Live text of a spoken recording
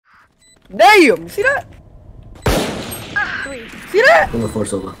Damn, you see that? See that? 104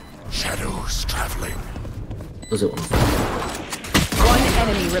 Silva. Shadows traveling. Was it 104? One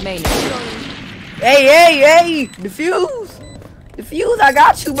enemy remaining. Hey! Defuse! Defuse, I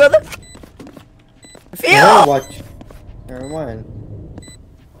got you, brother. Defuse! Watch. Never mind.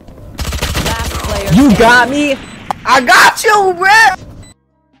 Last player. You got me! I got you, bruh!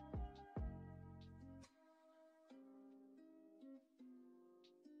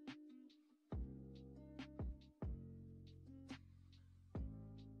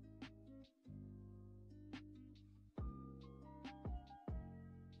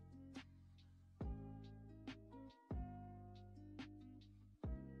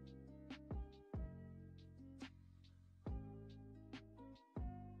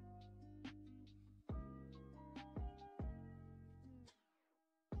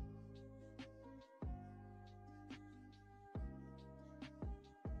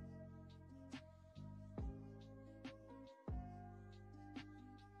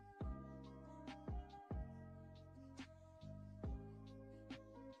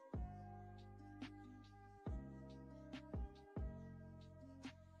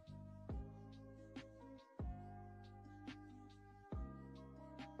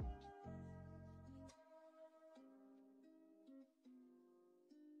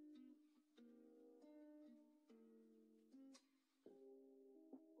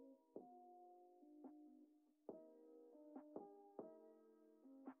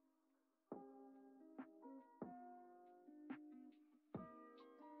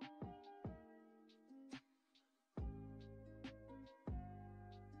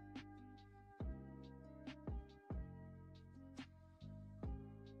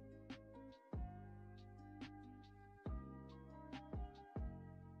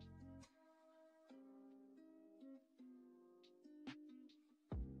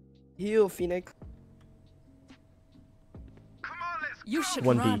 Heal, Phoenix. You should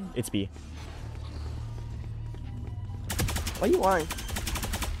 1B. run. It's B. Why you lying?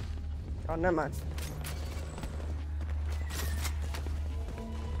 Oh, never mind.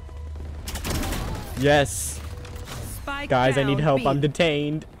 Yes. Spike Guys, I down need help. B. I'm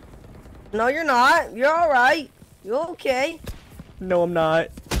detained. No, you're not. You're alright. You're okay. No, I'm not.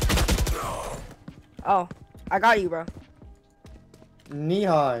 Oh, I got you, bro.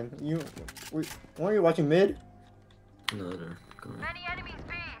 Neon, weren't you watching mid? No, they're going.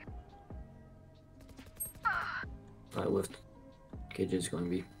 I whiffed. KJ's going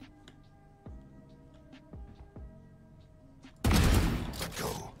B.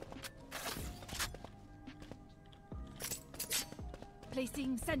 Go.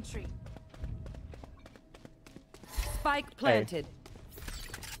 Placing sentry. Spike planted.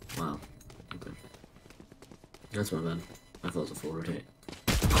 Wow. Okay. That's my bad. I thought it was a full rotate.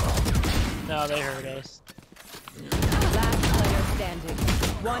 No, they heard us. Last player standing.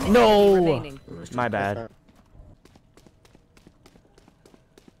 One No! enemy remaining. My bad.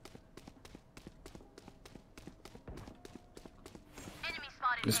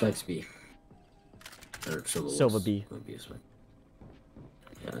 This spike's B. Or Silva. Silva B. Would be a spike.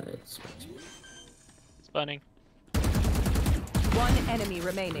 Yeah, it's spike's B. Spawning. One enemy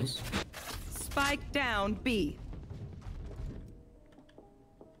remaining. Nice. Spike down B.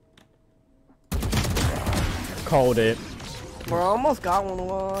 Called it. Bro, I almost got one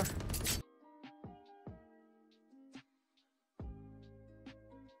more.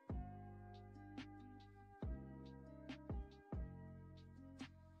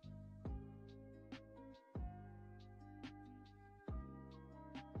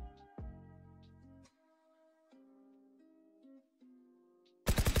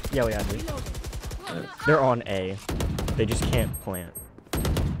 Yeah, we have it. They're on A. They just can't plant.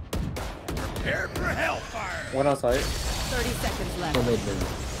 Prepare for hellfire. One outside. 30 seconds left. Oh, mid, mid.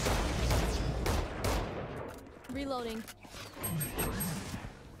 Reloading.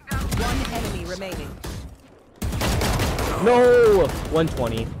 One enemy remaining. No!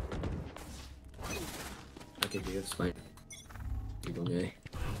 120. Okay, dude, it's fine. You go A.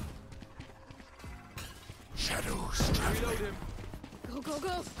 Shadows traveling. Go, go,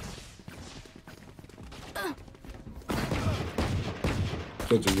 go.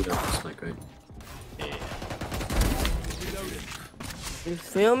 KJ, you don't have spike, right? You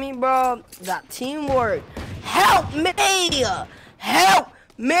feel me, bro? That teamwork. Help me! Help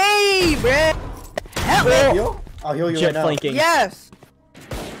me, bro! Help me! Yo, I'll heal you Jet right now. flanking. Yes!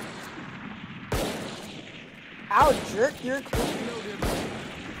 I'll jerk your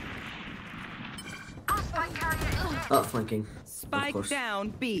Oh, flanking. Of Spike course. down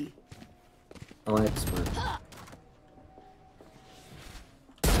B. Oh, I had spike.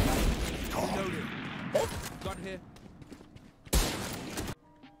 Gun here.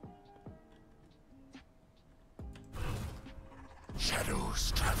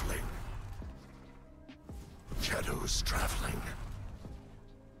 Shadows traveling. Shadows traveling.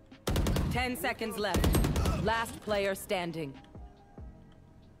 10 seconds left. Last player standing.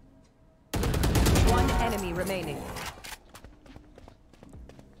 One enemy remaining.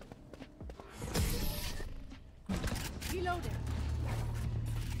 Reloading.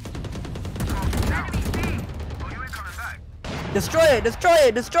 Destroy it! Destroy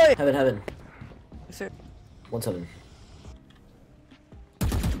it! Destroy it! Heaven. Yes, sir. 1-7.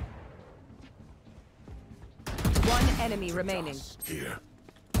 One enemy remaining. Here.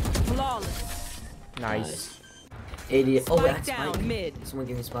 Flawless. Nice. 80. Oh, Spike that's down spike. mid. Someone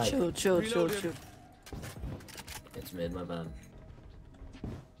give me spike. Chill, chill, chill, Reload chill. him. It's mid, my bad.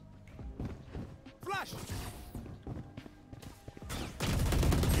 Flash.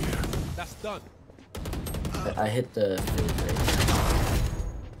 Here. That's done. I hit the fade right.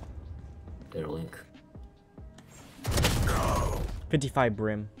 Their link. 55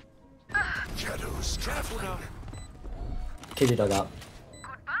 brim. Shadows traveling. KJ dug out.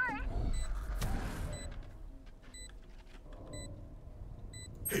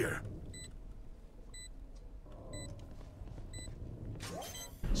 Here.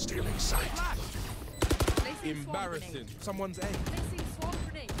 Stealing sight. Embarrassing. Someone's A. Placing swarm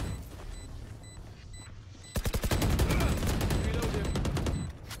grenade. Reload him.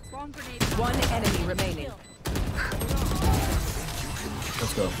 Swarm grenade. One enemy remaining.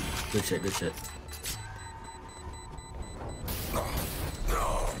 Let's go. Good shit, good shit.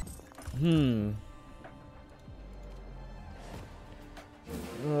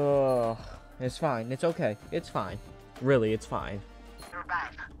 Ugh. It's fine. It's okay. It's fine. Really, it's fine.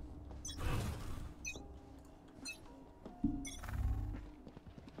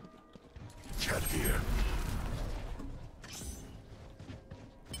 Cat here.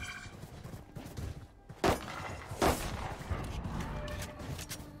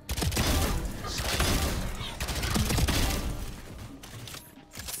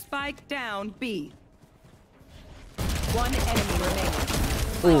 Spike down B. One enemy remaining.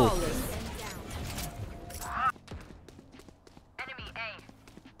 Ooh. Flawless.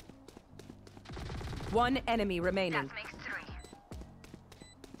 One enemy remaining.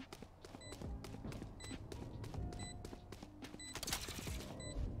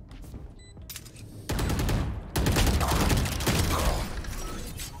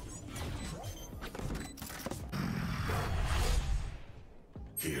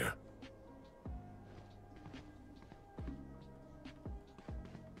 Here.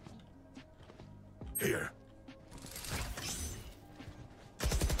 Here.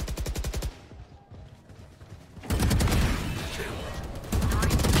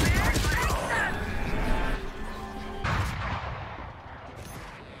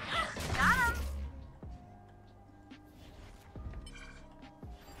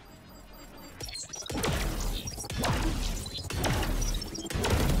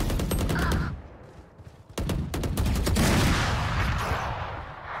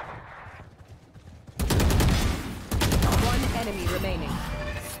 One enemy remaining.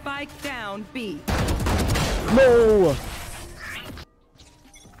 Spike down B. No!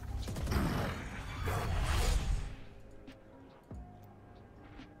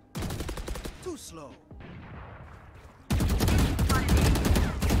 Too slow.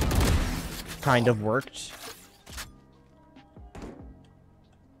 Kind of worked.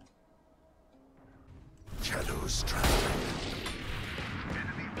 Shadows traveling.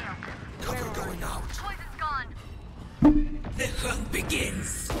 Cover going out. Poison's gone. The hunt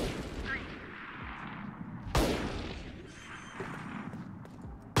begins.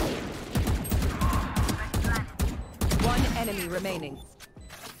 One enemy remaining.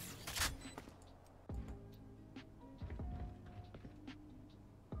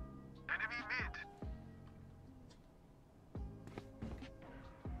 Enemy mid.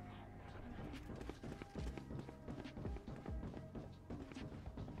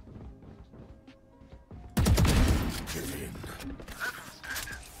 Give in.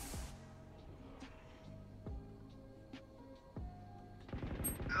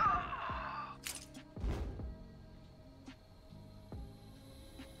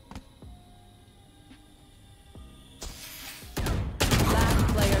 Last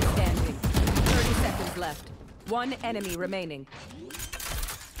player standing. 30 seconds left. One enemy remaining.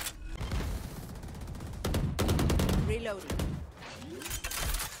 Reloading.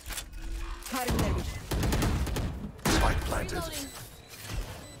 Spike planted. Reloading.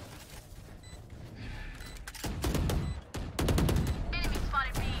 Enemy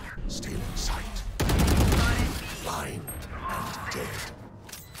spotted B. Stealing sight. Got it.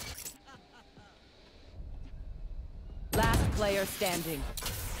 player standing.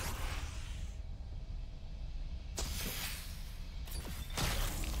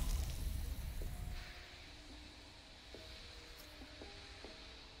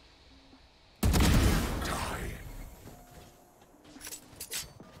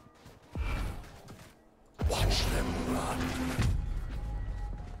 Watch them run.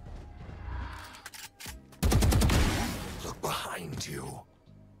 Look behind you.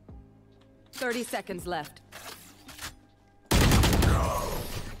 30 seconds left.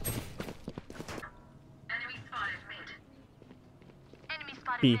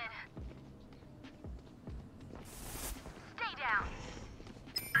 B.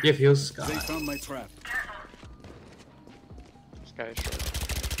 Give heals, Sky. They found my trap. Sky is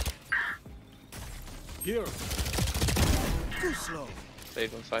short. Here. Too slow.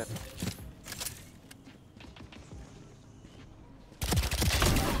 Save inside.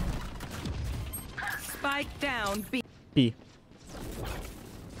 Spike down B. B.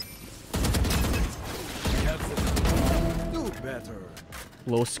 Do better. A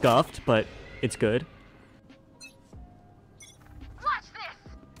little scuffed, but it's good. Watch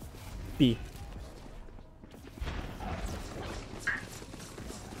this. B.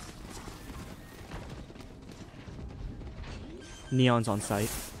 Neon's on site.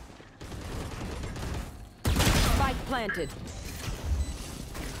 Spike planted.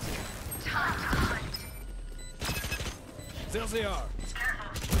 There they are.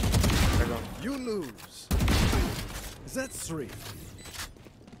 They're going. You lose. That's 3.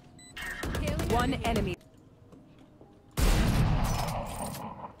 One enemy.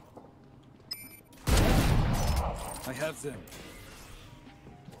 I have them.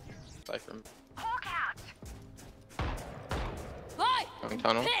 Cypher. Hawk out. Going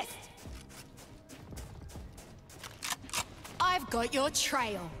tunnel. I've got your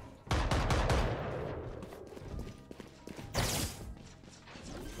trail.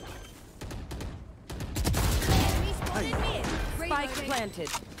 Enemy spotted mid. Spike Reloading. planted.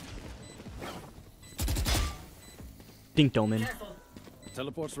 Dinked Omen.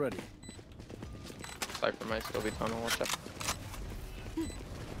 Teleport's ready. Cypher might still be tunnel. Watch out.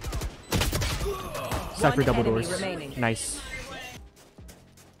 Cypher One double enemy doors. remaining. Nice.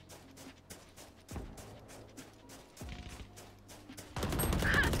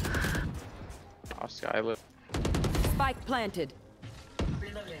 Oh, Sky lit. Spike planted.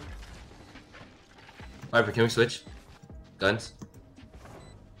 Viper, can we switch? Guns?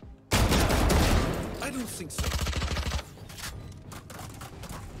 I don't think so.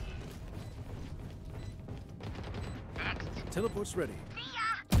 Teleport's ready.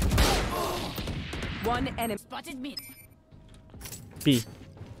 One enemy. Spotted mid. B.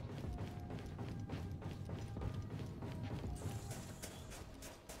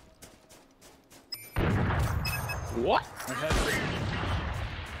 What? I have them.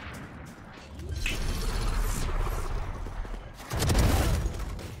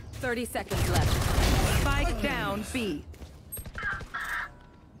 30 seconds left. Spike down B.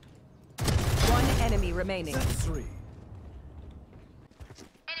 One enemy remaining. That's 3.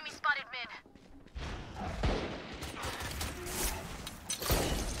 Enemy spotted mid.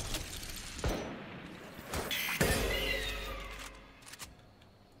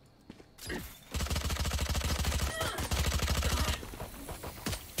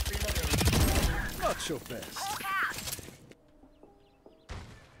 Not your best. Hawk out.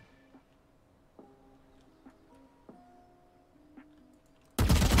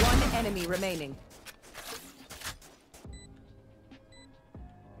 One enemy remaining.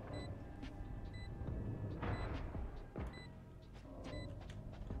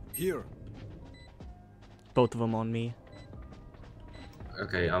 Here. Both of them on me.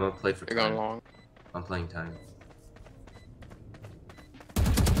 Okay, I'm gonna play for They're going time. long. I'm playing time.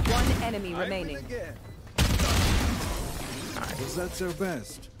 One enemy I win remaining. again. Was that their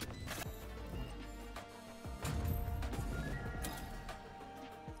best?